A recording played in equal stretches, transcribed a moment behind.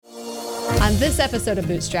On this episode of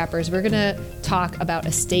Bootstrappers, we're going to talk about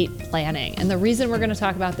estate planning. And the reason we're going to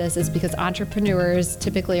talk about this is because entrepreneurs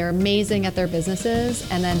typically are amazing at their businesses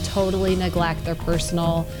and then totally neglect their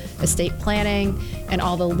personal estate planning and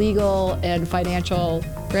all the legal and financial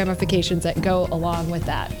ramifications that go along with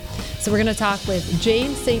that. So we're going to talk with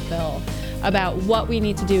James Saintville about what we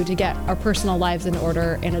need to do to get our personal lives in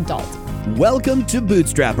order in adult. Welcome to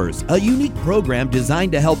Bootstrappers, a unique program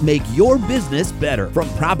designed to help make your business better. From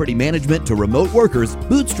property management to remote workers,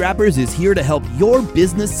 Bootstrappers is here to help your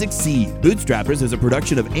business succeed. Bootstrappers is a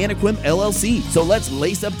production of Anaquim LLC, so let's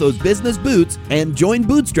lace up those business boots and join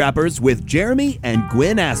Bootstrappers with Jeremy and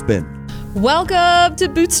Gwen Aspen. Welcome to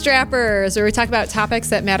Bootstrappers, where we talk about topics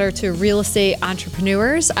that matter to real estate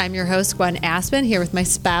entrepreneurs. I'm your host, Gwen Aspen, here with my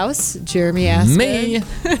spouse, Jeremy Aspen. Me.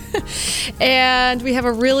 And we have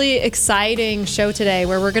a really exciting show today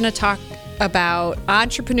where we're going to talk about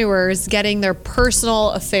entrepreneurs getting their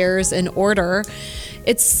personal affairs in order.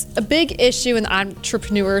 It's a big issue in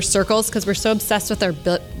entrepreneur circles because we're so obsessed with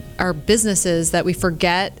our businesses that we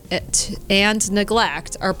forget and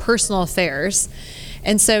neglect our personal affairs.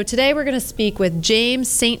 And so today we're going to speak with James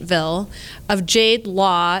Saintville of Jade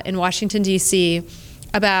Law in Washington, D.C.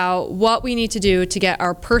 about what we need to do to get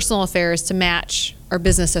our personal affairs to match our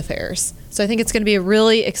business affairs. So I think it's going to be a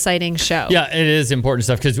really exciting show. Yeah, it is important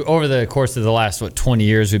stuff because over the course of the last, 20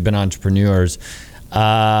 years we've been entrepreneurs,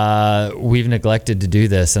 we've neglected to do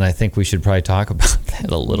this, and I think we should probably talk about that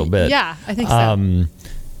a little bit. Yeah, I think so.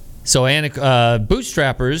 So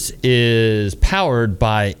Bootstrappers is powered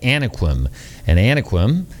by Anaquim, and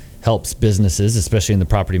Anaquim helps businesses, especially in the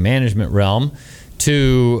property management realm,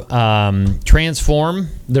 to transform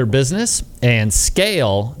their business and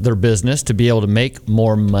scale their business to be able to make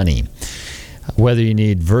more money. Whether you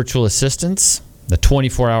need virtual assistants, the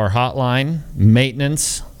 24-hour hotline,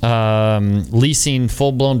 maintenance, leasing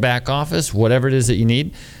full-blown back office, whatever it is that you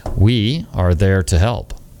need, we are there to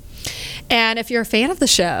help. And if you're a fan of the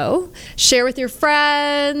show, share with your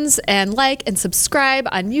friends and like and subscribe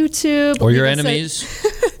on YouTube. Or your enemies.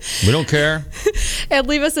 We don't care. And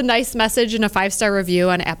leave us a nice message and a 5-star review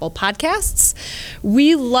on Apple Podcasts.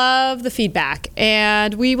 We love the feedback.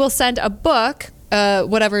 And we will send a book,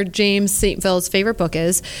 whatever James Saintville's favorite book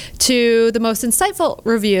is, to the most insightful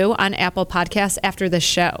review on Apple Podcasts after this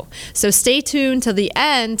show. So stay tuned to the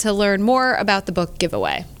end to learn more about the book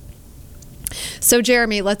giveaway. So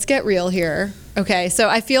Jeremy, let's get real here. Okay, so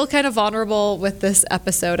I feel kind of vulnerable with this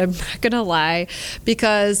episode, I'm not going to lie,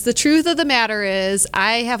 because the truth of the matter is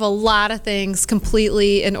I have a lot of things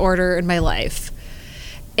completely in order in my life.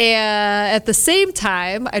 And at the same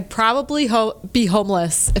time, I'd probably be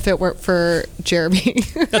homeless if it weren't for Jeremy.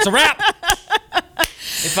 That's a wrap.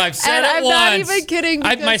 If I've said it I'm once, not even kidding.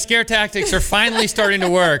 my scare tactics are finally starting to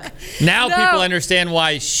work. Now people understand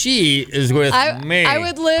why she is with me. I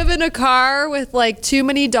would live in a car with like too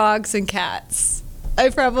many dogs and cats. I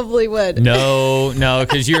probably would. No,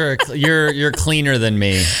 because you're cleaner than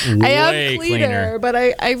me. I am cleaner, but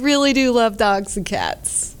I really do love dogs and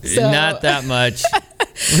cats. So. Not that much.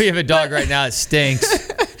 We have a dog right now. It stinks.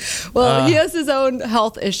 Well, he has his own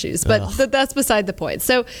health issues, but that's beside the point.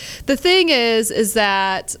 So the thing is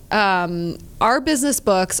that our business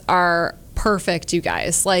books are perfect, you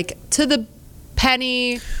guys. Like to the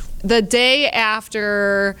penny, the day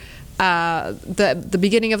after the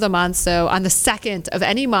beginning of the month. So on the 2nd of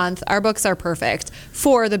any month, our books are perfect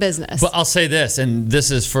for the business. But I'll say this, and this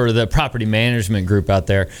is for the property management group out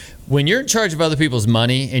there. When you're in charge of other people's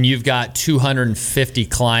money and you've got 250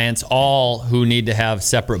 clients, all who need to have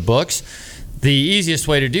separate books, the easiest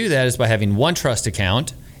way to do that is by having one trust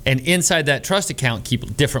account, and inside that trust account,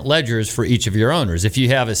 keep different ledgers for each of your owners. If you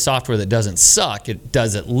have a software that doesn't suck, it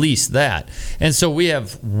does at least that. And so we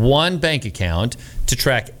have one bank account to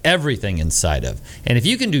track everything inside of. And if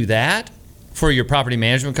you can do that for your property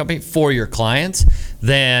management company, for your clients,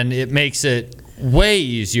 then it makes it way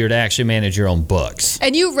easier to actually manage your own books.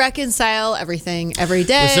 And you reconcile everything every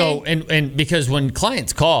day. So, and because when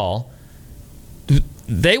clients call,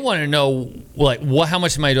 they want to know, like, how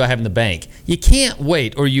much money do I have in the bank? You can't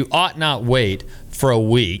wait, or you ought not wait for a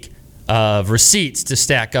week of receipts to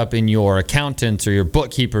stack up in your accountant's or your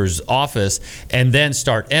bookkeeper's office and then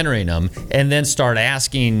start entering them and then start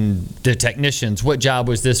asking the technicians, what job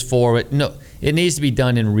was this for? No, it needs to be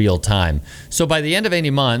done in real time. So by the end of any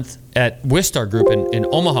month at Wistar Group in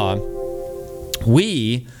Omaha,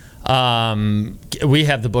 we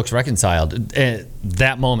have the books reconciled at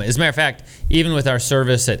that moment. As a matter of fact, even with our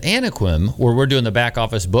service at Anaquim, where we're doing the back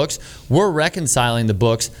office books, we're reconciling the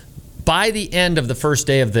books by the end of the first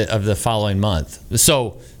day of the following month.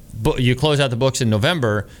 So you close out the books in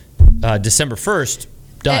November, December 1st,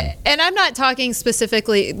 Done. And I'm not talking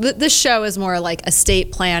specifically, this show is more like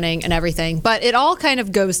estate planning and everything, but it all kind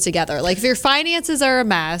of goes together. Like if your finances are a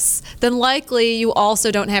mess, then likely you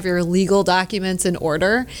also don't have your legal documents in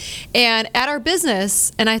order. And at our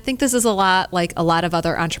business, and I think this is a lot like a lot of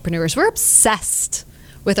other entrepreneurs, we're obsessed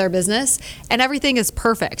with our business and everything is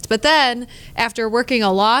perfect. But then after working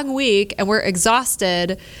a long week and we're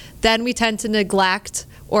exhausted, then we tend to neglect,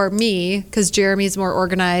 or me, because Jeremy's more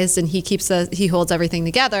organized and he holds everything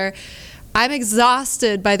together. I'm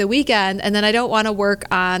exhausted by the weekend, and then I don't want to work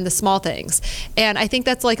on the small things. And I think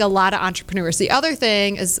that's like a lot of entrepreneurs. The other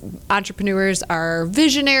thing is entrepreneurs are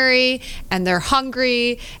visionary and they're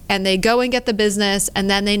hungry and they go and get the business and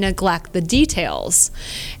then they neglect the details.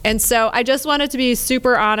 And so I just wanted to be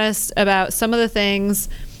super honest about some of the things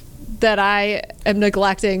that I am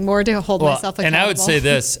neglecting more to hold myself accountable. And I would say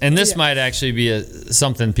this, and this might actually be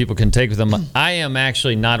something people can take with them. I am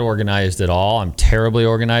actually not organized at all. I'm terribly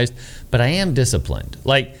organized, but I am disciplined.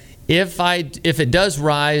 Like if it does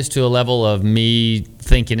rise to a level of me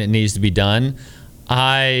thinking it needs to be done,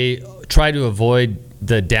 I try to avoid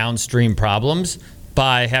the downstream problems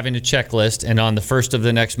by having a checklist. And on the first of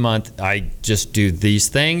the next month, I just do these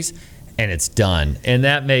things. And it's done. And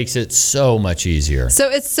that makes it so much easier. So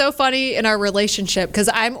it's so funny in our relationship because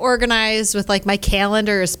I'm organized with like my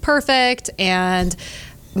calendar is perfect and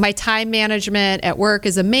my time management at work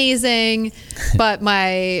is amazing, but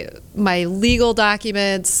my legal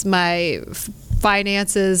documents, my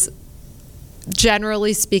finances,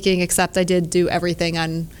 generally speaking, except I did do everything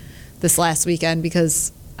on this last weekend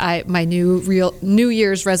because my New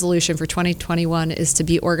Year's resolution for 2021 is to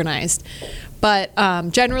be organized. But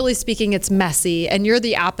generally speaking, it's messy, and you're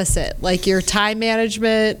the opposite. Like your time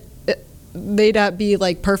management may not be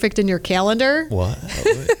like perfect in your calendar. What?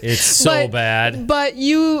 It's so bad. But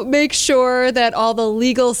you make sure that all the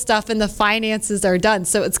legal stuff and the finances are done.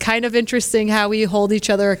 So it's kind of interesting how we hold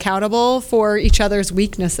each other accountable for each other's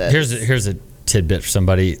weaknesses. Here's a tidbit for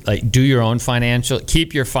somebody. Like, do your own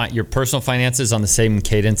keep your personal finances on the same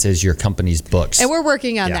cadence as your company's books. And we're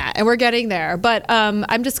working on that, and we're getting there. But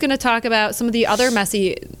I'm just going to talk about some of the other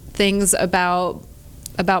messy things about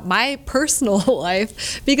my personal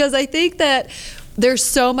life, because I think that there's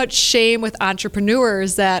so much shame with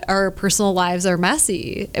entrepreneurs that our personal lives are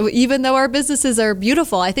messy, even though our businesses are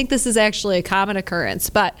beautiful. I think this is actually a common occurrence,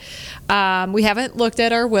 but we haven't looked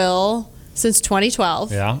at our will since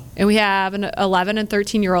 2012. Yeah. And we have an 11 and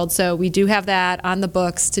 13-year-old, so we do have that on the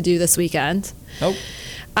books to do this weekend. Oh.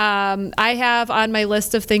 I have on my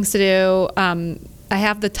list of things to do, I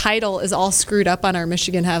have the title is all screwed up on our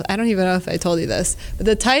Michigan house. I don't even know if I told you this, but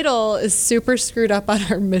the title is super screwed up on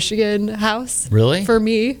our Michigan house. Really? For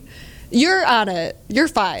me. You're on it. You're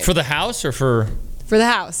fine. For the house or for? For the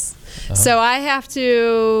house. Uh-huh. So I have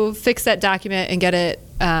to fix that document and get it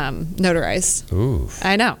notarized. Ooh.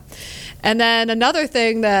 I know. And then another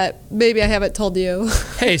thing that maybe I haven't told you.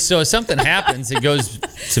 Hey, so if something happens, it goes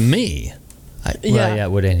to me. Yeah,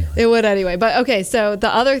 it would anyway. It would anyway. But okay, so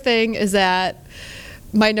the other thing is that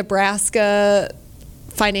my Nebraska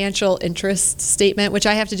financial interest statement, which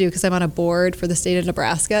I have to do because I'm on a board for the state of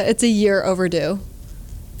Nebraska, it's a year overdue.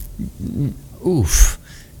 Oof.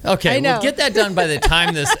 Okay, well, get that done by the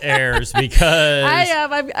time this airs because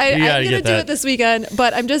I'm going to do it this weekend,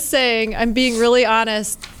 but I'm just saying, I'm being really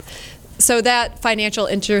honest. So that financial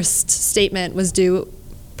interest statement was due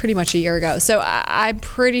pretty much a year ago. So I'm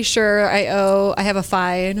pretty sure I have a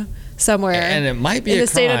fine somewhere, and it might be in the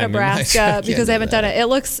state of Nebraska because I haven't done it.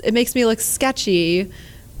 It makes me look sketchy,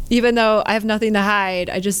 even though I have nothing to hide.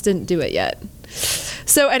 I just didn't do it yet.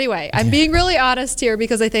 So anyway, I'm being really honest here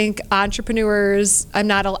because I think entrepreneurs,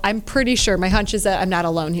 I'm pretty sure, my hunch is that I'm not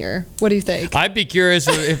alone here. What do you think? I'd be curious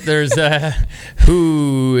if there's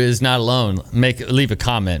who is not alone. Leave a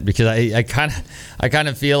comment because I kind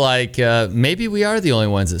of feel like maybe we are the only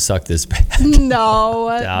ones that suck this bad.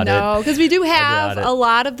 No, because we do have a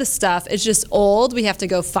lot of the stuff. It's just old. We have to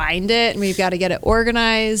go find it, and we've got to get it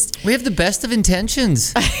organized. We have the best of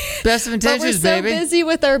intentions. Best of intentions, but we're baby. so busy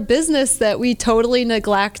with our business that we totally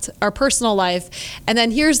neglect our personal life. And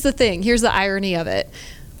then here's the thing. Here's the irony of it.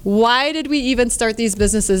 Why did we even start these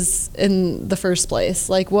businesses in the first place?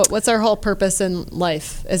 Like, what's our whole purpose in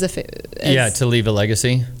life to leave a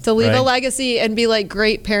legacy. To leave a legacy and be like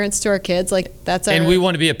great parents to our kids. Like that's our. And we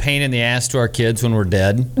want to be a pain in the ass to our kids when we're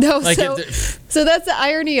dead. No, so that's the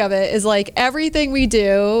irony of it. Is like everything we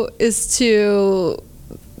do is to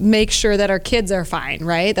make sure that our kids are fine,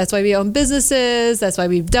 right? That's why we own businesses. That's why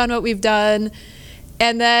we've done what we've done.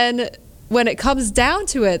 And then when it comes down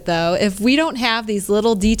to it, though, if we don't have these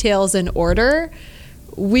little details in order,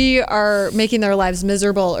 we are making their lives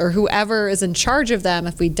miserable, or whoever is in charge of them,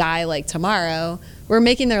 if we die like tomorrow, we're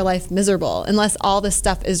making their life miserable unless all this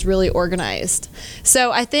stuff is really organized.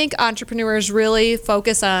 So I think entrepreneurs really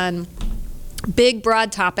focus on big,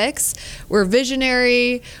 broad topics. We're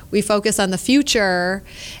visionary, we focus on the future,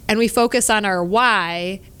 and we focus on our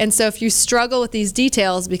why. And so if you struggle with these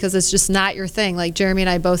details because it's just not your thing, like Jeremy and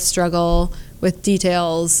I both struggle with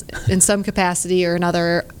details in some capacity or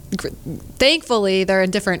another. Thankfully, they're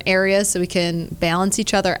in different areas so we can balance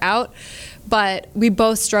each other out. But we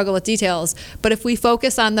both struggle with details. But if we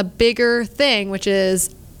focus on the bigger thing, which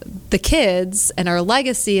is the kids and our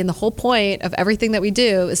legacy, and the whole point of everything that we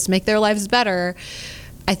do is to make their lives better,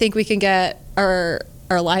 I think we can get our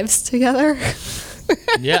lives together.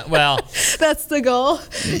 Yeah, well, that's the goal.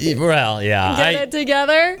 Well, yeah. Get it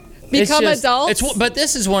together. Become adults. But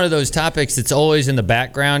this is one of those topics that's always in the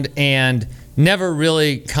background and never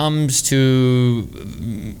really comes to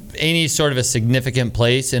any sort of a significant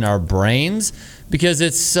place in our brains because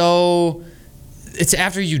it's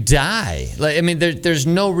after you die. Like, I mean, there's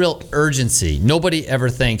no real urgency. Nobody ever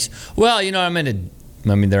thinks, well,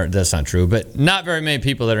 that's not true, but not very many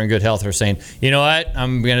people that are in good health are saying, you know what,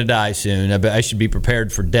 I'm going to die soon. I should be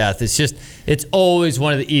prepared for death. It's always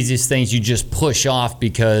one of the easiest things you just push off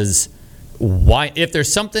because why? If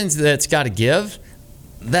there's something that's got to give,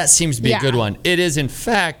 that seems to be a good one. It is, in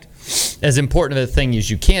fact, as important of a thing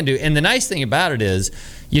as you can do. And the nice thing about it is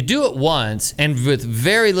you do it once, and with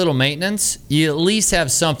very little maintenance, you at least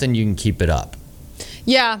have something you can keep it up.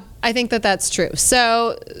 Yeah, I think that's true.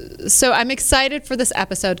 So I'm excited for this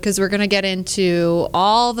episode because we're going to get into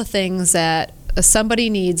all the things that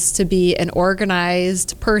somebody needs to be an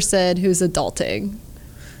organized person who's adulting.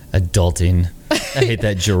 Adulting. I hate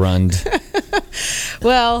that gerund.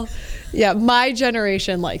 Well, yeah, my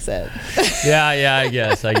generation likes it. Yeah, I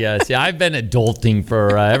guess. Yeah, I've been adulting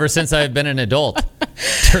for ever since I've been an adult,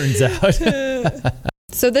 turns out.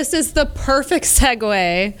 So this is the perfect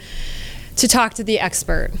segue to talk to the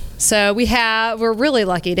expert. So we're really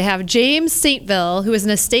lucky to have James Saintville, who is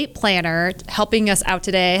an estate planner, helping us out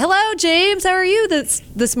today. Hello, James. How are you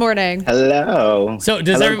this morning? Hello. So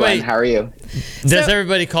does everybody? Glenn, how are you? Does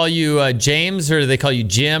everybody call you James, or do they call you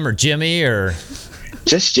Jim or Jimmy or?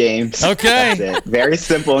 Just James. Okay. That's it. Very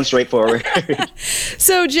simple and straightforward.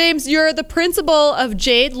 So, James, you're the principal of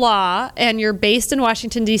Jade Law, and you're based in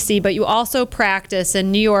Washington, D.C., but you also practice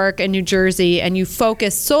in New York and New Jersey, and you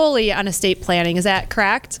focus solely on estate planning. Is that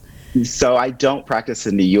correct? So I don't practice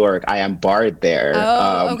in New York. I am barred there.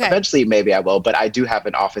 Okay. Eventually, maybe I will, but I do have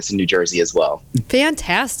an office in New Jersey as well.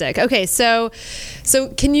 Fantastic. Okay, so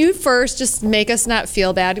can you first just make us not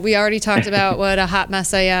feel bad? We already talked about what a hot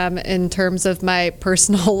mess I am in terms of my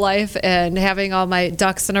personal life and having all my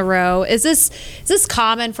ducks in a row. Is this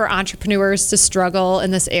common for entrepreneurs to struggle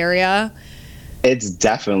in this area? It's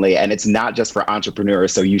definitely, and it's not just for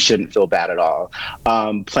entrepreneurs, so you shouldn't feel bad at all.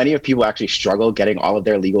 Plenty of people actually struggle getting all of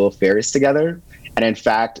their legal affairs together. And in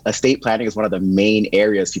fact, estate planning is one of the main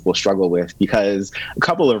areas people struggle with because a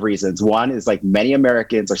couple of reasons. One is like many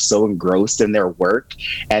Americans are so engrossed in their work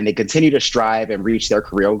and they continue to strive and reach their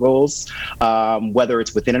career goals, whether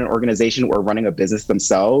it's within an organization or running a business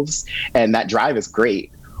themselves. And that drive is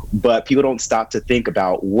great. But people don't stop to think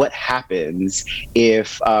about what happens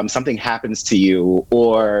if something happens to you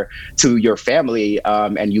or to your family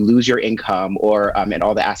and you lose your income or and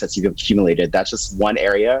all the assets you've accumulated. That's just one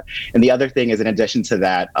area. And the other thing is, in addition to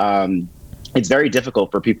that, it's very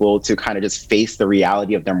difficult for people to kind of just face the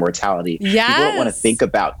reality of their mortality. Yes. People don't want to think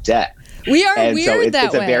about death. We are and weird so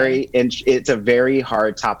that way. It's a very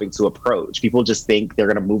hard topic to approach. People just think they're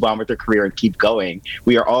going to move on with their career and keep going.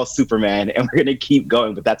 We are all Superman and we're going to keep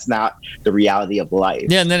going, but that's not the reality of life.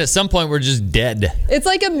 Yeah, and then at some point we're just dead. It's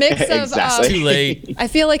like a mix of Exactly. Too late. I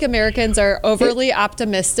feel like Americans are overly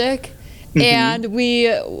optimistic. And we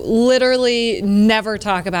literally never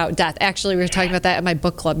talk about death. Actually, we were talking about that at my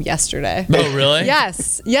book club yesterday. Oh, really?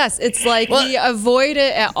 Yes. It's like we avoid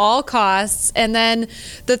it at all costs. And then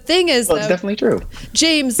the thing is, Well, it's definitely true.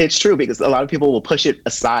 James. It's true because a lot of people will push it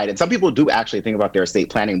aside. And some people do actually think about their estate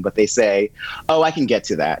planning, but they say, oh, I can get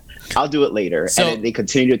to that. I'll do it later. So, and then they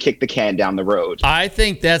continue to kick the can down the road. I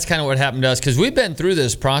think that's kind of what happened to us because we've been through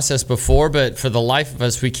this process before, but for the life of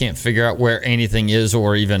us, we can't figure out where anything is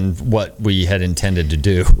or even what we had intended to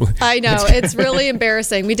do. I know. It's really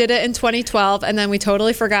embarrassing. We did it in 2012 and then we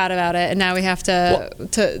totally forgot about it. And now we have to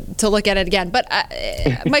look at it again. But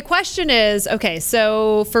my question is, okay,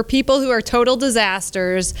 so for people who are total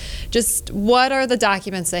disasters, just what are the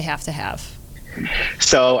documents they have to have?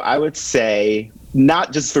 So I would say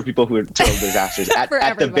not just for people who are total disasters. At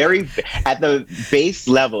the base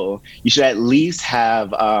level, you should at least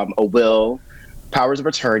have a will, powers of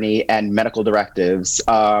attorney, and medical directives.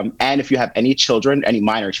 And if you have any children, any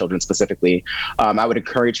minor children specifically, I would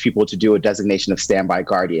encourage people to do a designation of standby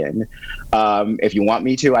guardian. If you want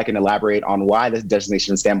me to, I can elaborate on why this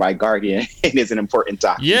designation of standby guardian is an important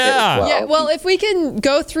document. Yeah. Well, if we can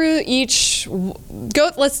go through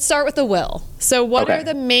let's start with the will. So what are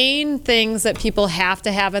the main things that people have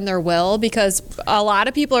to have in their will? Because a lot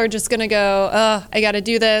of people are just going to go, I got to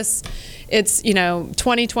do this. It's,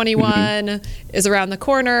 2021 is around the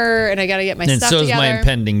corner and I got to get my stuff together. And so is my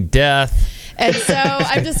impending death. And so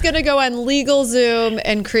I'm just going to go on LegalZoom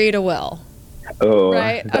and create a will. Oh,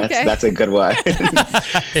 right? That's a good one.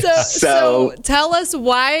 So tell us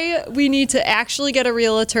why we need to actually get a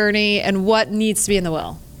real attorney and what needs to be in the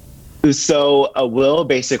will. So a will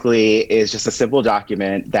basically is just a simple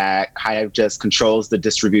document that kind of just controls the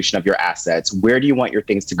distribution of your assets. Where do you want your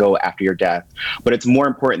things to go after your death? But it's more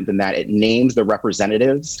important than that. It names the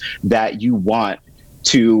representatives that you want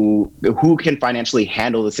to who can financially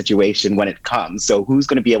handle the situation when it comes. So who's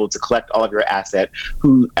going to be able to collect all of your assets,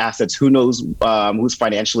 who knows who's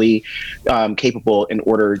financially capable in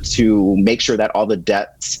order to make sure that all the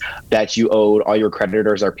debts that you owed, all your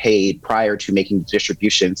creditors are paid prior to making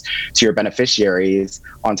distributions to your beneficiaries.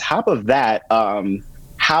 On top of that,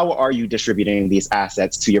 how are you distributing these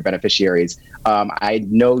assets to your beneficiaries? I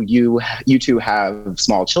know you two have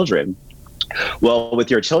small children. Well,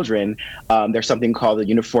 with your children, there's something called the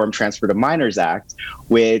Uniform Transfer to Minors Act,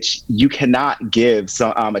 which you cannot give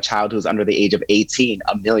a child who's under the age of 18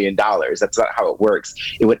 $1 million. That's not how it works.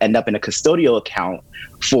 It would end up in a custodial account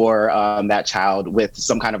for that child with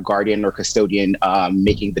some kind of guardian or custodian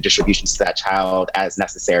making the distributions to that child as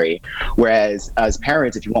necessary. Whereas as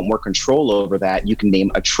parents, if you want more control over that, you can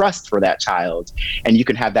name a trust for that child and you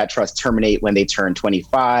can have that trust terminate when they turn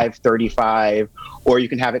 25, 35, or you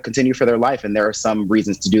can have it continue for their life. And there are some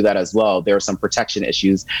reasons to do that as well. There are some protection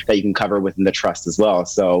issues that you can cover within the trust as well.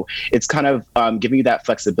 So it's kind of giving you that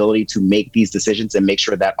flexibility to make these decisions and make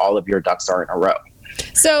sure that all of your ducks are in a row.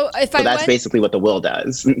 So that's basically what the will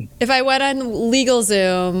does. If I went on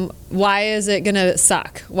LegalZoom, why is it going to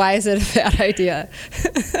suck? Why is it a bad idea?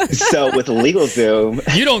 So with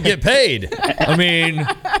LegalZoom, you don't get paid. I mean,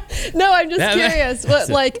 no, I'm just curious.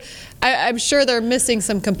 I'm sure they're missing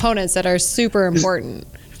some components that are super important.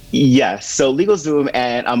 Yes. So LegalZoom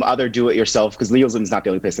and other do-it-yourself, because LegalZoom is not the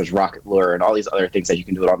only place. There's Rocket Lawyer and all these other things that you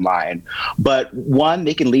can do it online. But one,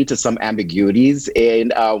 they can lead to some ambiguities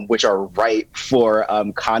in which are ripe for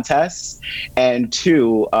contests. And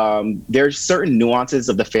two, there's certain nuances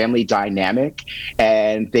of the family dynamic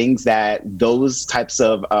and things that those types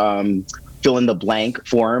of fill in the blank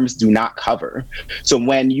forms do not cover. So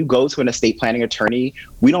when you go to an estate planning attorney,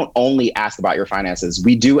 we don't only ask about your finances.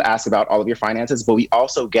 We do ask about all of your finances, but we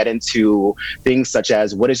also get into things such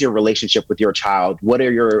as what is your relationship with your child? What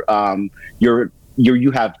are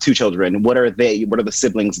you have two children. What are the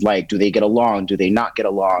siblings like? Do they get along? Do they not get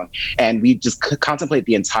along? And we just contemplate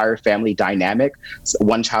the entire family dynamic. So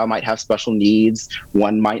one child might have special needs.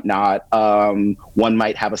 One might not. One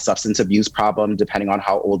might have a substance abuse problem depending on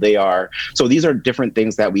how old they are. So these are different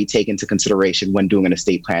things that we take into consideration when doing an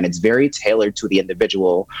estate plan. It's very tailored to the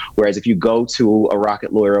individual. Whereas if you go to a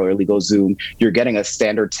Rocket Lawyer or LegalZoom, you're getting a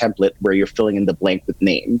standard template where you're filling in the blank with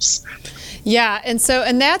names. Yeah. And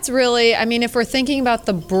that's really, if we're thinking about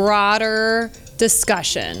the broader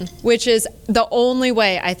discussion, which is the only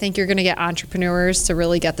way I think you're going to get entrepreneurs to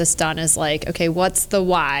really get this done is okay, what's the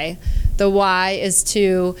why? The why is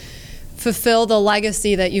to fulfill the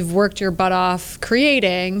legacy that you've worked your butt off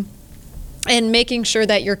creating and making sure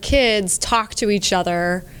that your kids talk to each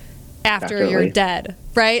other after you're dead,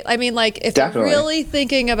 right? If you're really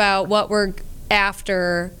thinking about what we're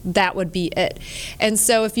after, that would be it. And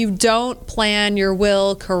so if you don't plan your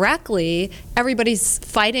will correctly, everybody's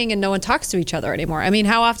fighting and no one talks to each other anymore.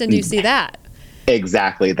 How often do you see that?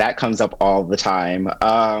 Exactly. That comes up all the time.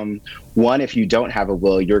 One, if you don't have a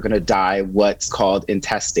will, you're going to die what's called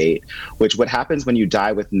intestate, which what happens when you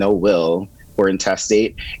die with no will or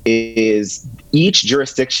intestate is each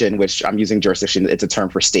jurisdiction, which I'm using jurisdiction, it's a term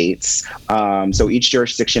for states. So each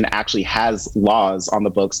jurisdiction actually has laws on the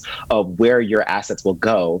books of where your assets will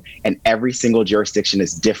go, and every single jurisdiction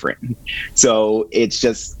is different. So it's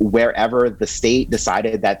just wherever the state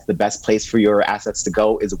decided that's the best place for your assets to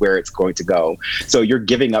go is where it's going to go. So you're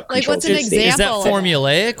giving up control. What's an example? Is that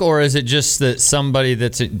formulaic, or is it just that somebody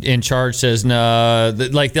that's in charge says no?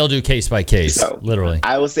 They'll do case by case, literally.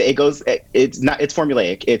 I will say it's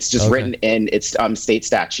formulaic. It's just written in. It's state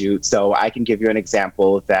statute. So I can give you an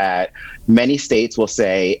example that many states will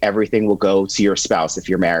say everything will go to your spouse if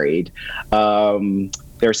you're married.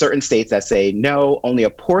 There are certain states that say, no, only a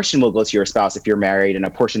portion will go to your spouse if you're married and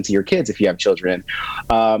a portion to your kids if you have children.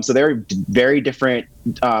 So they're very different.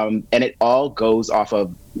 And it all goes off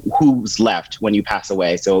of who's left when you pass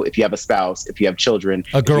away. So if you have a spouse, if you have children,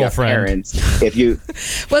 a girlfriend, if you have parents, if you...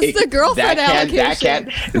 What's the girlfriend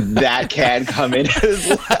allocation? That can come in as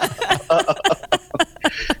well.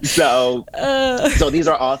 So these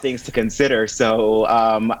are all things to consider. So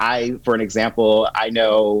for an example, I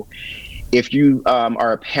know if you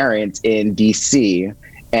are a parent in DC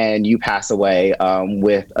and you pass away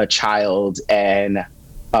with a child and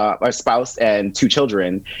a spouse and 2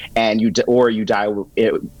 children, and you die,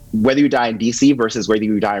 whether you die in DC versus whether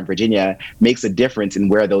you die in Virginia makes a difference in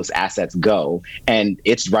where those assets go. And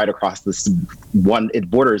it's right across this one, it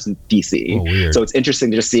borders DC. Oh, weird. So it's interesting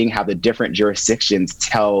just seeing how the different jurisdictions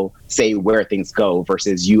say where things go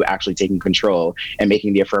versus you actually taking control and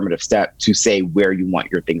making the affirmative step to say where you want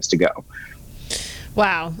your things to go.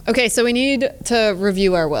 Wow. Okay, so we need to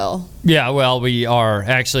review our will. Yeah, well, we are.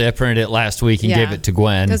 Actually, I printed it last week and gave it to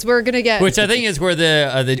Gwen. Because we're going to get... Which I think is where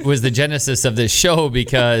was the genesis of this show,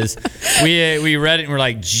 because we read it and we're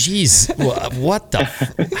like, geez, what the...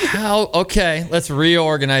 How? Okay, let's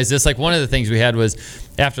reorganize this. Like, one of the things we had was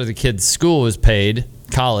after the kids' school was paid,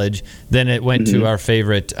 college, then it went to our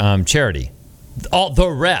favorite charity. All the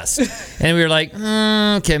rest. And we were like,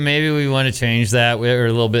 okay, maybe we want to change that. We were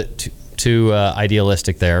a little bit too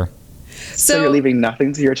idealistic there. So you're leaving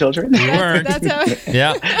nothing to your children? We weren't. That's how...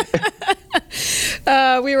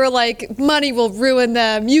 Yeah. We were like, money will ruin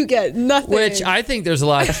them. You get nothing. Which I think there's a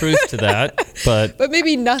lot of truth to that, but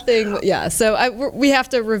maybe nothing. Yeah. So we have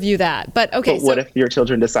to review that. But okay. But what if your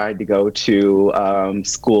children decide to go to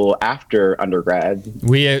school after undergrad?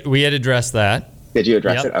 We had addressed that. Did you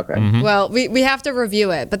address it? Okay. Mm-hmm. Well, we have to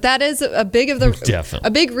review it, but that is a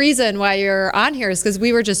big reason why you're on here is because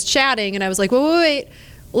we were just chatting, and I was like, wait.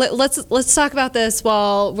 Let's talk about this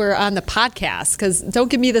while we're on the podcast, because don't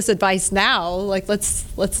give me this advice now. Like let's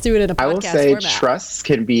do it in a podcast I will say format. Trust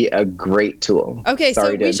can be a great tool. Okay,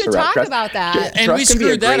 so we should talk about that. And we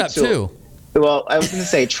screwed that up too. Well, I was going to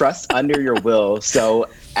say trust under your will. So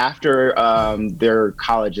after their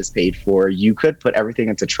college is paid for, you could put everything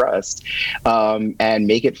into trust and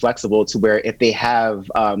make it flexible to where if they have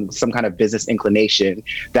some kind of business inclination,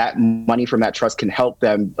 that money from that trust can help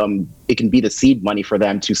them. It can be the seed money for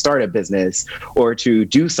them to start a business or to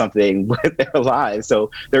do something with their lives.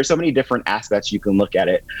 So there are so many different aspects you can look at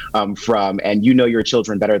it from, and you know your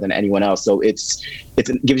children better than anyone else. So it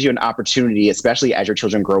gives you an opportunity, especially as your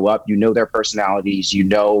children grow up. You know their personalities, you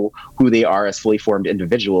know who they are as fully formed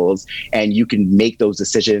individuals, and you can make those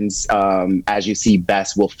decisions as you see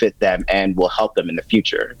best will fit them and will help them in the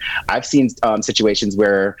future. I've seen situations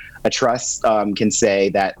where a trust can say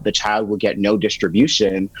that the child will get no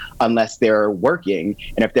distribution unless they're working.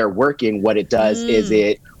 And if they're working, what it does is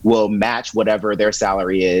it will match whatever their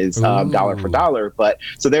salary is dollar for dollar. But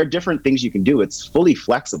so there are different things you can do. It's fully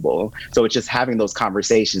flexible. So it's just having those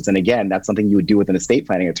conversations. And again, that's something you would do with an estate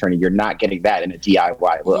planning attorney. You're not getting that in a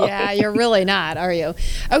DIY will. Yeah, you're really not, are you?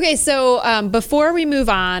 Okay, so before we move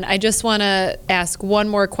on, I just want to ask one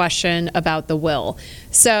more question about the will.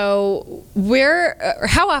 So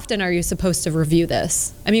how often are you supposed to review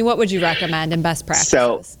this? I mean, what would you recommend in best practices?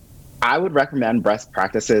 So I would recommend best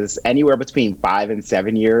practices anywhere between 5 and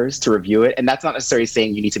 7 years to review it. And that's not necessarily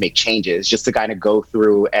saying you need to make changes, just to kind of go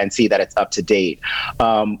through and see that it's up to date.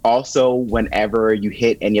 Also, whenever you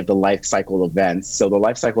hit any of the life cycle events. So the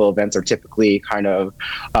life cycle events are typically kind of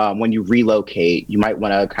when you relocate, you might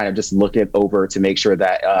want to kind of just look it over to make sure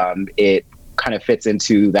that it kind of fits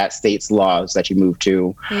into that state's laws that you move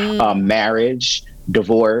to. Marriage,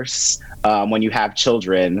 divorce, when you have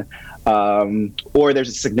children, or there's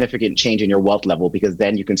a significant change in your wealth level, because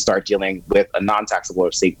then you can start dealing with a non-taxable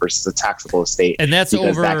estate versus a taxable estate. And that's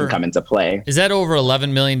because over, that can come into play. Is that over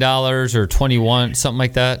 $11 million or 21, something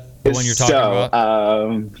like that? The one you're talking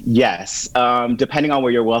about? Yes. Depending on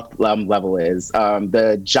where your wealth level is.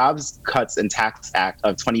 The Jobs Cuts and Tax Act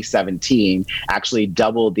of 2017 actually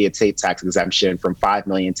doubled the estate tax exemption from $5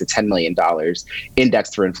 million to $10 million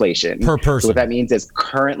indexed for inflation. Per person. So what that means is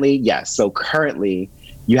currently,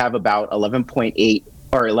 you have about 11.8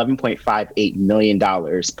 or $11.58 million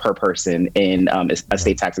per person in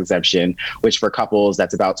estate tax exemption, which for couples,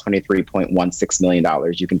 that's about $23.16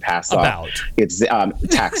 million you can pass off. It's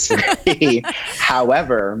tax-free.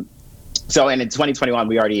 However, So, and in 2021,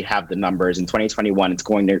 we already have the numbers. In 2021, it's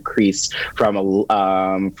going to increase from the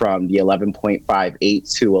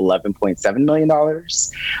 11.58 to $11.7 million,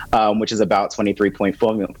 which is about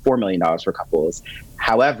 $23.4 million for couples.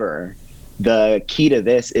 However, the key to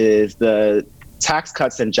this is the Tax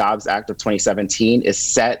Cuts and Jobs Act of 2017 is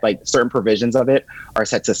set, like certain provisions of it are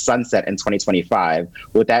set to sunset in 2025.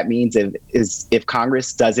 What that means is if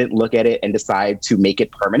Congress doesn't look at it and decide to make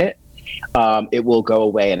it permanent, it will go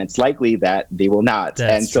away, and it's likely that they will not.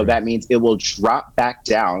 So that means it will drop back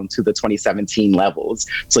down to the 2017 levels.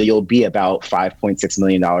 So you'll be about $5.6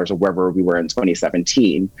 million or wherever we were in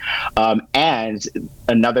 2017. And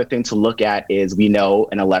another thing to look at is we know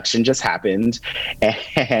an election just happened.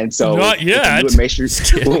 And so not yet. With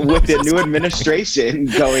the new administration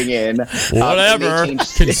going in, whatever,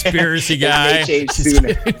 conspiracy guy. It may change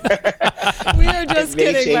sooner. We are just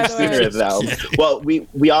kidding, by the way. Sooner, though. Well,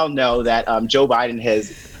 we all know that Joe Biden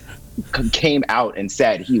came out and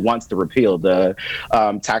said he wants to repeal the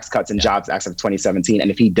Tax Cuts and Jobs Act of 2017.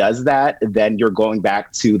 And if he does that, then you're going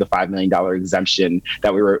back to the $5 million exemption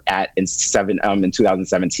that we were at in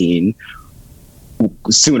 2017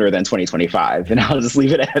 sooner than 2025. And I'll just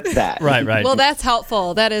leave it at that. Right. Well, that's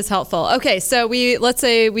helpful. That is helpful. Okay, so let's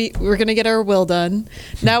say we're going to get our will done.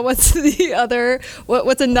 Now, what's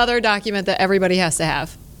what's another document that everybody has to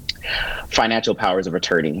have? Financial powers of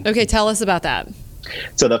attorney. Okay, tell us about that.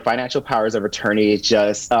 So the financial powers of attorney is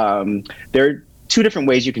just, there are two different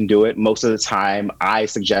ways you can do it. Most of the time, I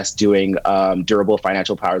suggest doing durable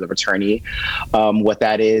financial powers of attorney. What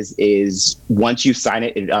that is once you sign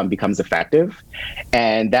it, it becomes effective.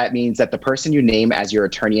 And that means that the person you name as your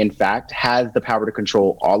attorney, in fact, has the power to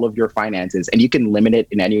control all of your finances. And you can limit it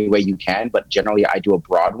in any way you can. But generally, I do a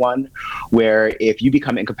broad one where if you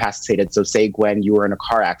become incapacitated, so say, Gwen, you were in a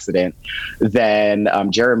car accident, then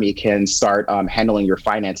Jeremy can start handling your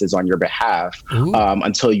finances on your behalf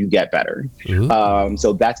until you get better.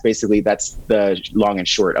 So that's the long and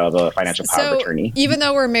short of a financial power of attorney. Even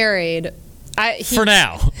though we're married, for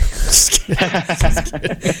now.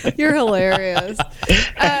 You're hilarious.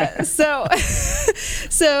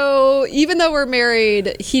 So even though we're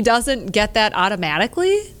married, he doesn't get that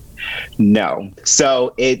automatically? No.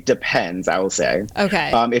 So it depends, I will say.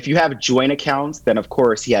 Okay. If you have joint accounts, then of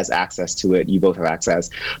course he has access to it. You both have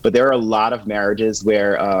access. But there are a lot of marriages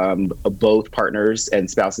where both partners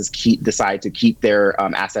and spouses decide to keep their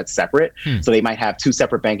assets separate. So they might have two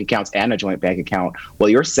separate bank accounts and a joint bank account. Well,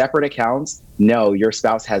 your separate accounts, no, your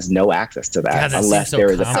spouse has no access to that unless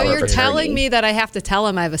there is a power of attorney. So you're telling me that I have to tell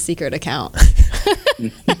him I have a secret account?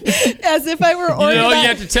 As if I were organized. You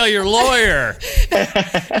have to tell your lawyer.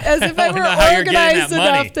 As if I were organized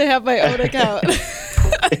enough to have my own account.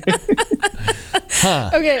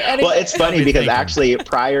 Okay. Anyway. Well, it's funny because actually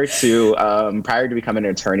prior to becoming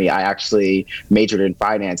an attorney, I actually majored in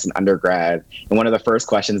finance in undergrad. And one of the first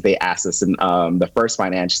questions they asked us in the first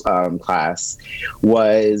finance class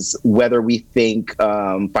was whether we think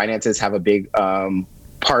finances have a big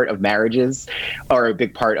part of marriages or a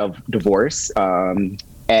big part of divorce.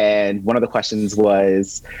 And one of the questions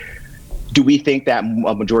was, do we think that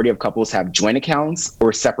a majority of couples have joint accounts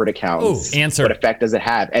or separate accounts? Answer. What effect does it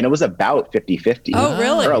have? And it was about 50-50. Oh,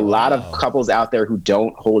 really? There are a lot of couples out there who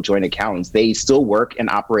don't hold joint accounts. They still work and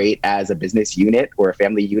operate as a business unit or a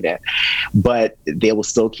family unit, but they will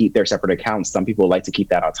still keep their separate accounts. Some people like to keep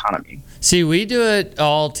that autonomy. See, we do it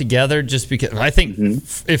all together just because I think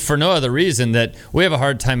if for no other reason that we have a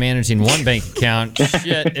hard time managing one bank account.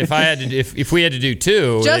 Shit, if we had to do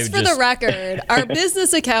two. Just for the record, our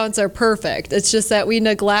business accounts are perfect. It's just that we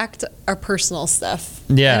neglect our personal stuff.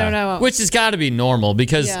 Yeah, I don't know. Which has got to be normal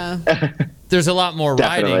because there's a lot more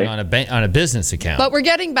riding on a business account. But we're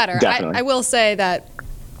getting better. I will say that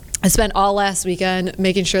I spent all last weekend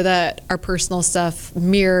making sure that our personal stuff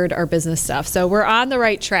mirrored our business stuff. So we're on the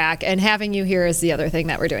right track, and having you here is the other thing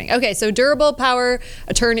that we're doing. Okay, so durable power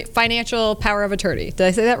attorney, financial power of attorney. Did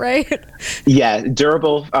I say that right? Yeah,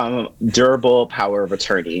 durable power of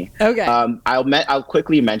attorney. Okay. I'll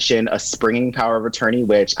quickly mention a springing power of attorney,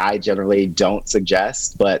 which I generally don't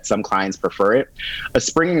suggest, but some clients prefer it. A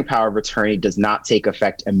springing power of attorney does not take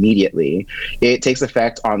effect immediately. It takes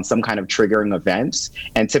effect on some kind of triggering event,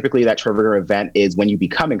 and typically that trigger event is when you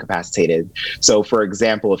become incapacitated. So for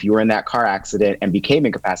example, if you were in that car accident and became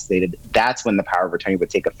incapacitated, that's when the power of attorney would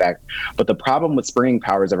take effect. But the problem with springing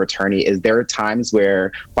powers of attorney is there are times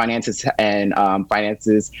where finances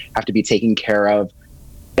have to be taken care of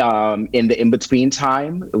in the in-between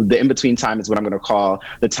time. The in-between time is what I'm going to call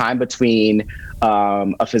the time between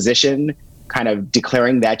a physician kind of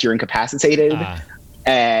declaring that you're incapacitated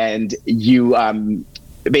and you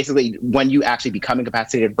basically when you actually become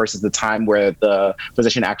incapacitated versus the time where the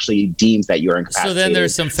physician actually deems that you're incapacitated. So then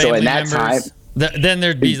there's some family members. Time, then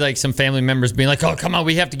there'd be like some family members being like, "Oh, come on,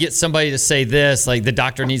 we have to get somebody to say this. Like the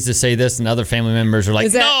doctor needs to say this," and other family members are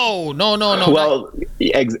like, "No." Well,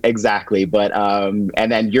 exactly. But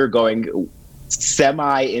and then you're going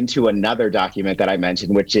semi into another document that I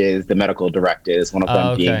mentioned, which is the medical directives, one of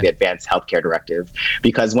them being the advanced healthcare directive.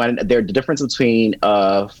 Because when there's the difference between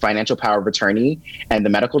financial power of attorney and the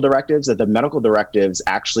medical directives, that the medical directives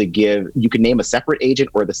actually you can name a separate agent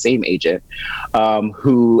or the same agent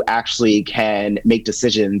who actually can make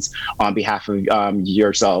decisions on behalf of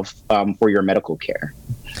yourself for your medical care.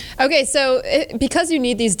 Okay, so because you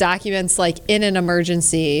need these documents like in an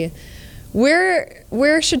emergency,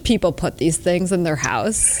 where should people put these things in their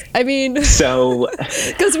house? I mean, so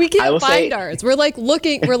because we can't find ours. We're like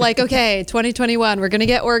okay, 2021, we're going to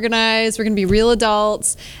get organized. We're going to be real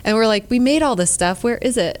adults. And we're like, we made all this stuff. Where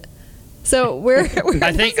is it? So where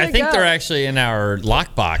I think they're actually in our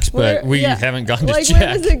lockbox, but we haven't gone to check.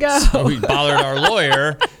 Where does it go? So we bothered our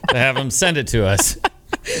lawyer to have him send it to us.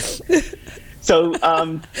 So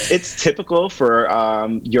it's typical for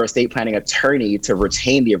your estate planning attorney to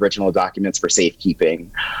retain the original documents for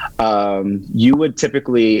safekeeping. You would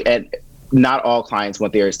typically, and not all clients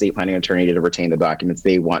want their estate planning attorney to retain the documents.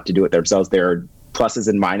 They want to do it themselves. There are pluses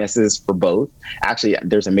and minuses for both. Actually,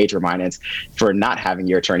 there's a major minus for not having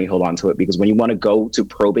your attorney hold on to it, because when you want to go to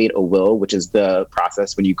probate a will, which is the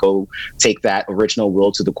process when you go take that original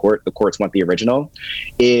will to the courts want the original.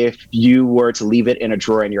 If you were to leave it in a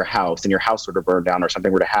drawer in your house and your house were to burn down or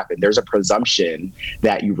something were to happen, there's a presumption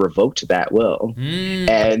that you revoked that will.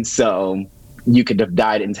 And so you could have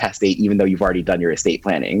died intestate even though you've already done your estate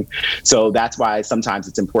planning. So that's why sometimes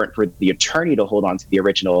it's important for the attorney to hold on to the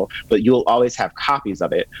original, but you'll always have copies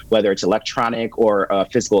of it, whether it's electronic or a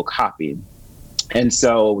physical copy. And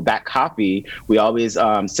so that copy, we always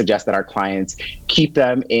suggest that our clients keep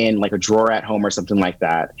them in like a drawer at home or something like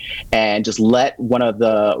that, and just let one of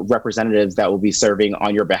the representatives that will be serving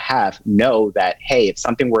on your behalf know that, hey, if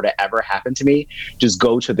something were to ever happen to me, just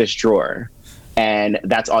go to this drawer. And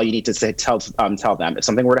that's all you need to say, tell them. If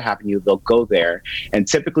something were to happen to you, they'll go there. And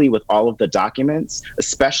typically with all of the documents,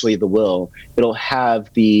 especially the will, it'll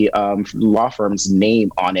have the law firm's name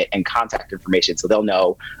on it and contact information. So they'll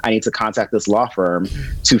know, I need to contact this law firm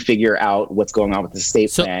to figure out what's going on with the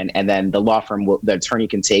estate plan. And then the the attorney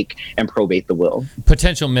can take and probate the will.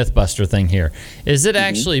 Potential Mythbuster thing here. Is it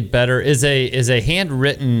actually better? Is a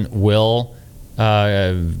handwritten will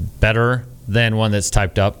better than one that's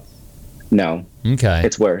typed up? No. Okay.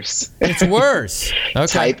 It's worse. It's worse. Okay.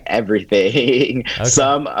 Type everything. Okay.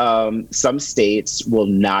 Some states will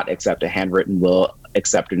not accept a handwritten will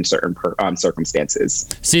except in certain circumstances.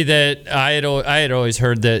 See, that I had always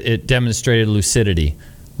heard that it demonstrated lucidity,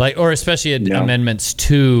 or especially amendments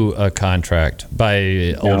to a contract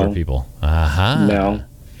by older people. No.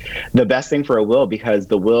 The best thing for a will, because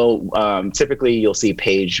the will, typically you'll see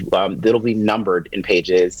page, it'll be numbered in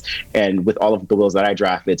pages. And with all of the wills that I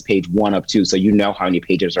draft, it's page 1 up 2. So you know how many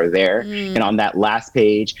pages are there. And on that last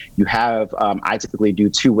page, you have, I typically do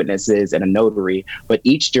 2 witnesses and a notary, but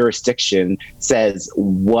each jurisdiction says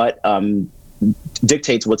what,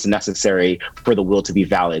 dictates what's necessary for the will to be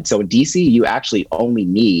valid. So in DC, you actually only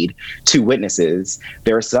need 2 witnesses.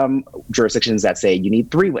 There are some jurisdictions that say you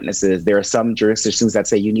need 3 witnesses. There are some jurisdictions that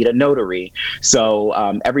say you need a notary. So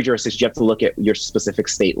every jurisdiction, you have to look at your specific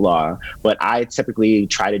state law. But I typically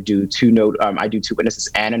try to do 2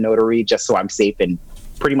 witnesses and a notary, just so I'm safe in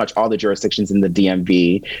pretty much all the jurisdictions in the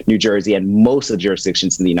DMV, New Jersey, and most of the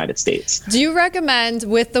jurisdictions in the United States. Do you recommend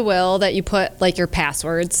with the will that you put like your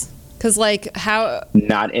passwords? Because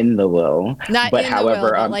not in the will, but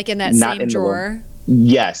like in that same drawer.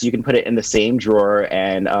 Yes, you can put it in the same drawer,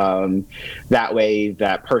 and that way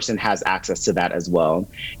that person has access to that as well.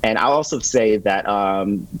 And I'll also say that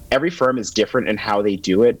every firm is different in how they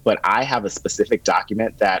do it, but I have a specific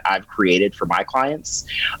document that I've created for my clients.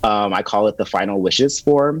 I call it the Final Wishes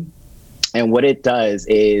form. And what it does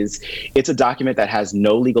is it's a document that has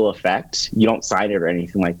no legal effect. You don't sign it or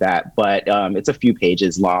anything like that, but it's a few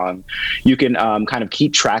pages long. You can kind of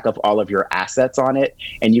keep track of all of your assets on it.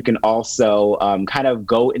 And you can also kind of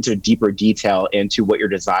go into deeper detail into what your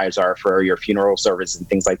desires are for your funeral service and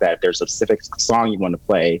things like that. If there's a specific song you want to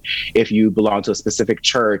play, if you belong to a specific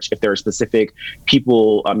church, if there are specific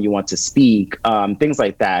people you want to speak, things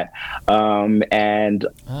like that.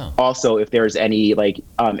 Also, if there's any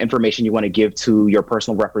information you want want to give to your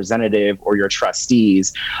personal representative or your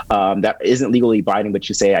trustees that isn't legally binding, but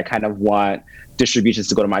you say, I kind of want distributions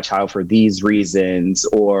to go to my child for these reasons,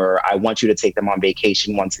 or I want you to take them on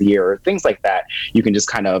vacation once a year, or things like that, you can just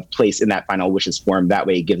kind of place in that final wishes form. That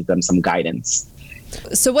way it gives them some guidance.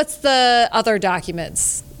 So what's the other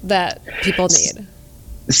documents that people need?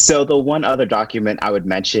 So the one other document I would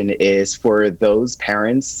mention is for those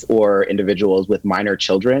parents or individuals with minor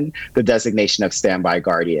children, the designation of standby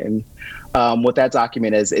guardian. What that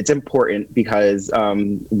document is, it's important because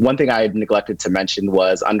one thing I had neglected to mention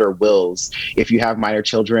was under wills, if you have minor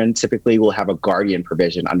children, typically we'll have a guardian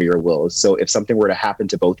provision under your wills. So if something were to happen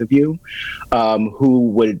to both of you, who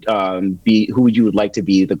would you would like to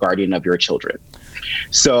be the guardian of your children?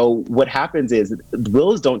 So what happens is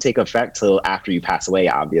wills don't take effect till after you pass away,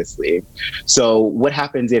 obviously. So what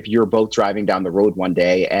happens if you're both driving down the road one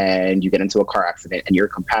day and you get into a car accident and you're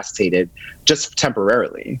incapacitated just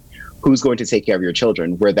temporarily? Who's going to take care of your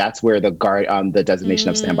children? That's where the designation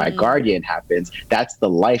of standby guardian happens. That's the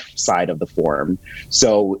life side of the form.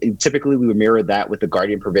 So typically we would mirror that with the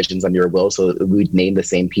guardian provisions on your will. So we would name the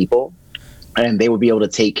same people, and they would be able to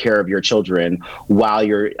take care of your children while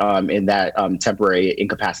you're in that temporary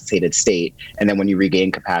incapacitated state. And then when you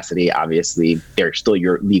regain capacity, obviously they're still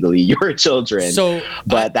legally your children.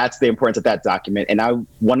 But that's the importance of that document. And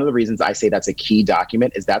one of the reasons I say that's a key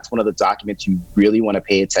document is that's one of the documents you really want to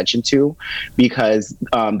pay attention to, because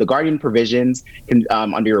the guardian provisions can,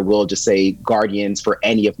 under your will, just say guardians for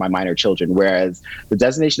any of my minor children, whereas the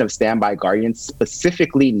designation of standby guardian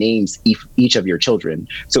specifically names each of your children.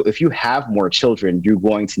 So if you have more children, you're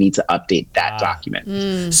going to need to update that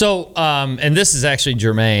document. So, and this is actually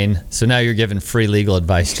germane. So now you're giving free legal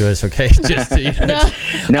advice to us, okay? Just to,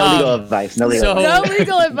 no legal advice. No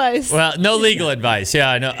legal advice. Well, no legal advice. Yeah,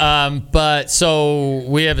 I know. But so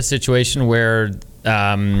we have a situation where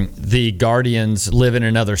the guardians live in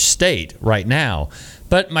another state right now.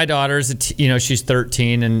 But my daughter's, she's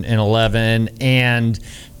 13 and 11, and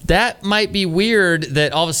that might be weird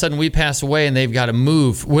that all of a sudden we pass away and they've got to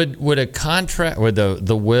move. Would a contract, or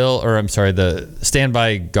the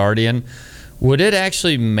standby guardian, would it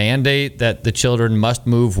actually mandate that the children must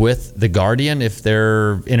move with the guardian if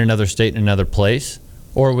they're in another state, in another place?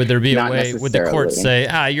 Or would there be a way, would the court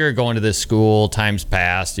say, you're going to this school, time's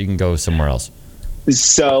passed, you can go somewhere else?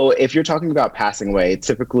 So if you're talking about passing away,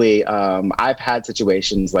 typically I've had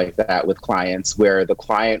situations like that with clients where the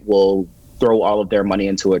client will throw all of their money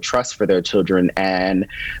into a trust for their children, and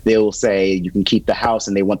they will say you can keep the house,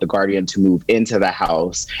 and they want the guardian to move into the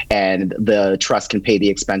house, and the trust can pay the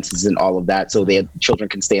expenses and all of that, so their children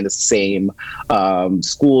can stay in the same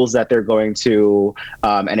schools that they're going to,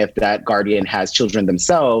 and if that guardian has children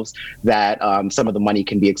themselves, that some of the money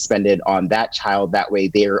can be expended on that child. That way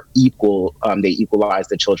they're equal. They equalize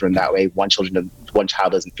the children. That way one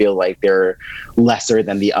child doesn't feel like they're lesser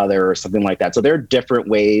than the other or something like that. So there are different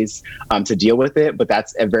ways to deal with it, but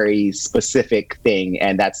that's a very specific thing,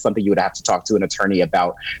 and that's something you would have to talk to an attorney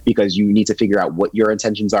about, because you need to figure out what your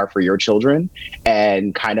intentions are for your children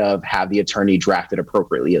and kind of have the attorney drafted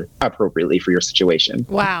appropriately for your situation.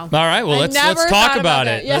 Wow. All right, well, let's talk about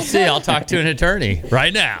it. Yeah. Let's see. I'll talk to an attorney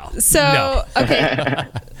right now. Okay.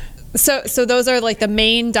 So those are like the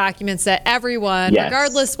main documents that everyone,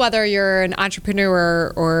 regardless whether you're an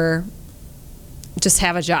entrepreneur or just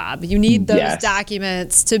have a job, you need those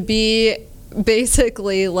documents to be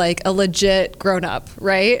basically like a legit grown-up,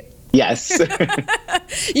 right? Yes.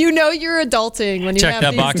 You're adulting when you check have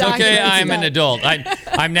that these box. documents. Okay, I'm an adult.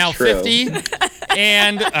 I'm now 50,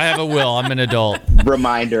 and I have a will. I'm an adult.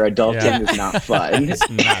 Reminder: adulting is not fun. It's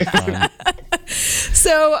not fun.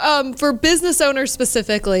 So, for business owners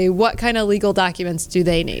specifically, what kind of legal documents do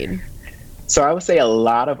they need? So I would say a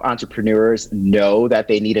lot of entrepreneurs know that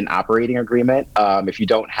they need an operating agreement. If you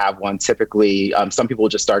don't have one, typically, some people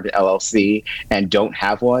just start an LLC and don't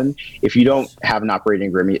have one. If you don't have an operating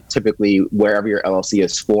agreement, typically wherever your LLC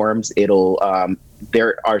is formed,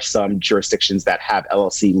 there are some jurisdictions that have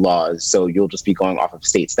LLC laws, so you'll just be going off of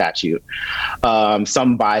state statute.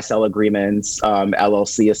 Some buy-sell agreements,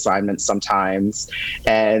 LLC assignments sometimes,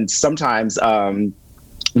 and sometimes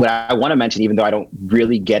what I want to mention, even though I don't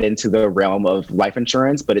really get into the realm of life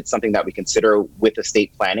insurance, but it's something that we consider with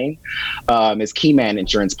estate planning, is key man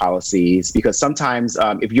insurance policies. Because sometimes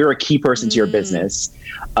if you're a key person to your business,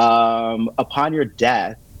 upon your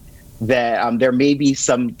death, that there may be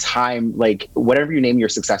some time, like whatever you name your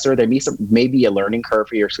successor, may be a learning curve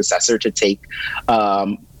for your successor to take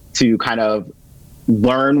to kind of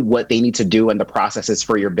learn what they need to do and the processes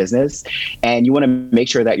for your business. And you want to make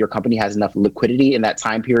sure that your company has enough liquidity in that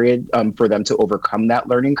time period for them to overcome that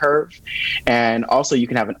learning curve. And also you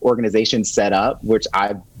can have an organization set up, which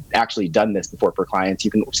I've actually done this before for clients.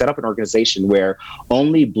 You can set up an organization where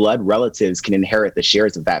only blood relatives can inherit the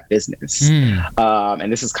shares of that business.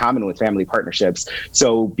 And this is common with family partnerships.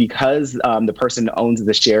 So because the person owns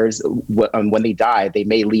the shares, when they die, they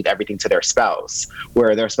may leave everything to their spouse,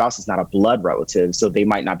 where their spouse is not a blood relative, so they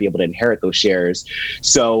might not be able to inherit those shares.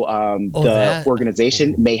 So the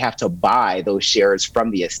organization may have to buy those shares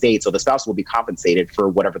from the estate. So the spouse will be compensated for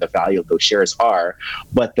whatever the value of those shares are,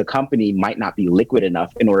 but the company might not be liquid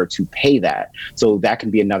enough in order to pay that. So that can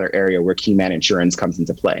be another area where Key Man Insurance comes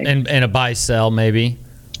into play. And a buy-sell maybe?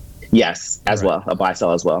 Yes, as well. A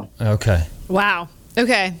buy-sell as well. Okay. Wow.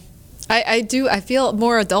 Okay. I feel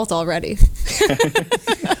more adult already.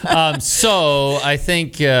 So I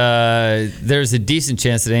think there's a decent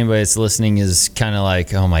chance that anybody that's listening is kind of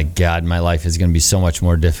like, oh my God, my life is going to be so much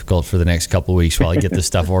more difficult for the next couple of weeks while I get this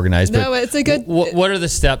stuff organized. No, it's a good. What are the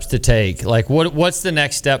steps to take? Like, what's the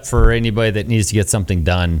next step for anybody that needs to get something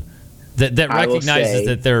done that recognizes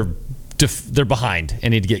that they're behind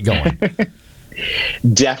and need to get going?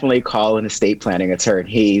 Definitely call an estate planning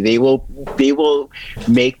attorney. They will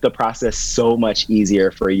make the process so much easier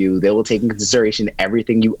for you. They will take into consideration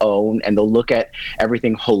everything you own, and they'll look at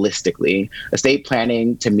everything holistically. Estate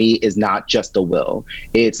planning to me is not just a will.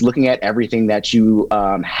 It's looking at everything that you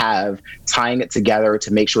have, tying it together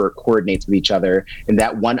to make sure it coordinates with each other. And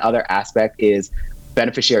that one other aspect is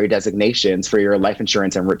beneficiary designations for your life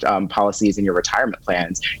insurance and policies and your retirement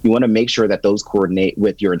plans. You want to make sure that those coordinate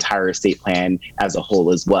with your entire estate plan as a whole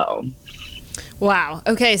as well. Wow.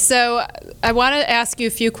 Okay. So I want to ask you a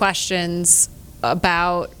few questions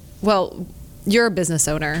about, well, you're a business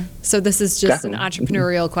owner. So this is just an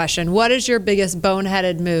entrepreneurial question. What is your biggest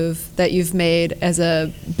boneheaded move that you've made as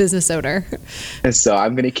a business owner? And so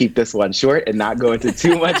I'm going to keep this one short and not go into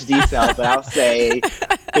too much detail, but I'll say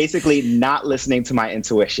basically not listening to my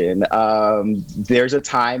intuition. There's a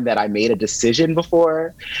time that I made a decision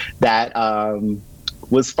before that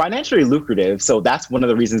was financially lucrative. So that's one of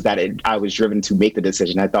the reasons that I was driven to make the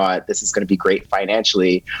decision. I thought this is going to be great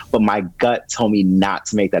financially, but my gut told me not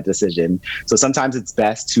to make that decision. So sometimes it's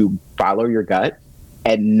best to follow your gut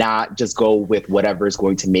and not just go with whatever is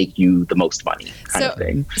going to make you the most money kind of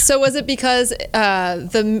thing. So was it because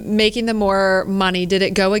making the more money, did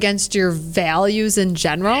it go against your values in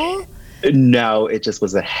general? No, it just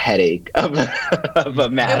was a headache of a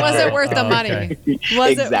matter. It wasn't worth the money.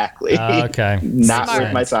 Exactly. Okay. Not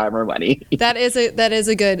worth my time or money. That is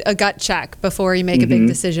a good gut check before you make a big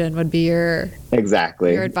decision would be your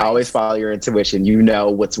advice. Always follow your intuition. You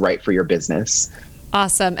know what's right for your business.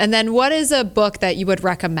 Awesome. And then what is a book that you would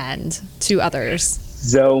recommend to others?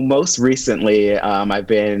 So most recently, I've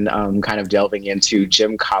been kind of delving into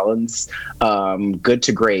Jim Collins' Good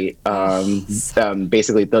to Great.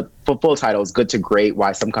 Basically, the full title is Good to Great,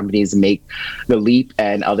 Why Some Companies Make the Leap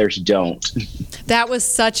and Others Don't. That was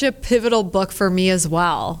such a pivotal book for me as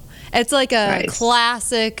well. It's like a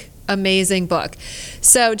classic, amazing book.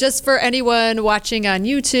 So just for anyone watching on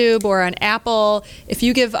YouTube or on Apple, if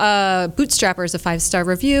you give Bootstrappers a 5-star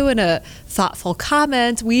review and a thoughtful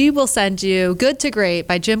comment, we will send you Good to Great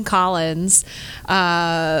by Jim Collins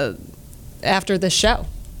after the show.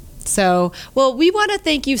 So, well, we want to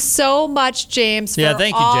thank you so much, James, for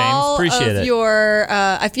thank you, James. Appreciate it. Your,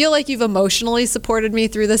 I feel like you've emotionally supported me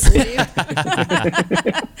through this leave.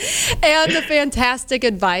 And the fantastic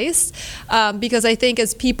advice, because I think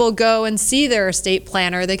as people go and see their estate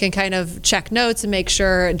planner, they can kind of check notes and make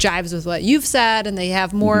sure it jives with what you've said, and they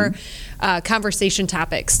have more conversation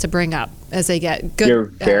topics to bring up as they get good. You're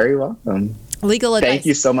very welcome. Legal advice. Thank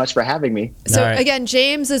you so much for having me. So again,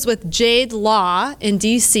 James is with Jade Law in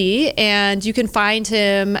DC, and you can find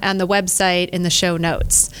him on the website in the show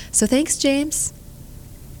notes. So thanks, James.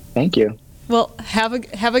 Thank you. Well, have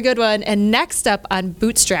a good one. And next up on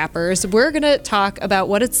Bootstrappers, we're going to talk about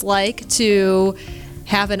what it's like to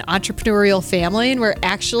have an entrepreneurial family, and we're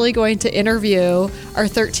actually going to interview our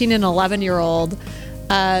 13 and 11-year-old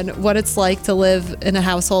on what it's like to live in a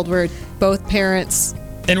household where both parents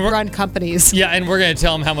run companies. Yeah, and we're going to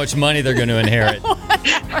tell them how much money they're going to inherit. So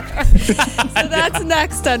that's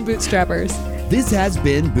next on Bootstrappers. This has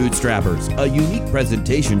been Bootstrappers, a unique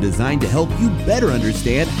presentation designed to help you better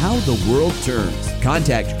understand how the world turns.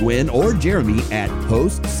 Contact Gwen or Jeremy at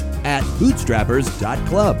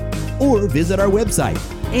hosts@bootstrappers.club or visit our website,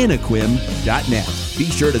 anaquim.net. Be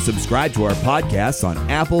sure to subscribe to our podcasts on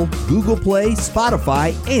Apple, Google Play,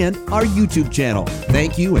 Spotify, and our YouTube channel.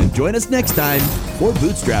 Thank you, and join us next time for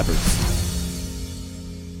Bootstrappers.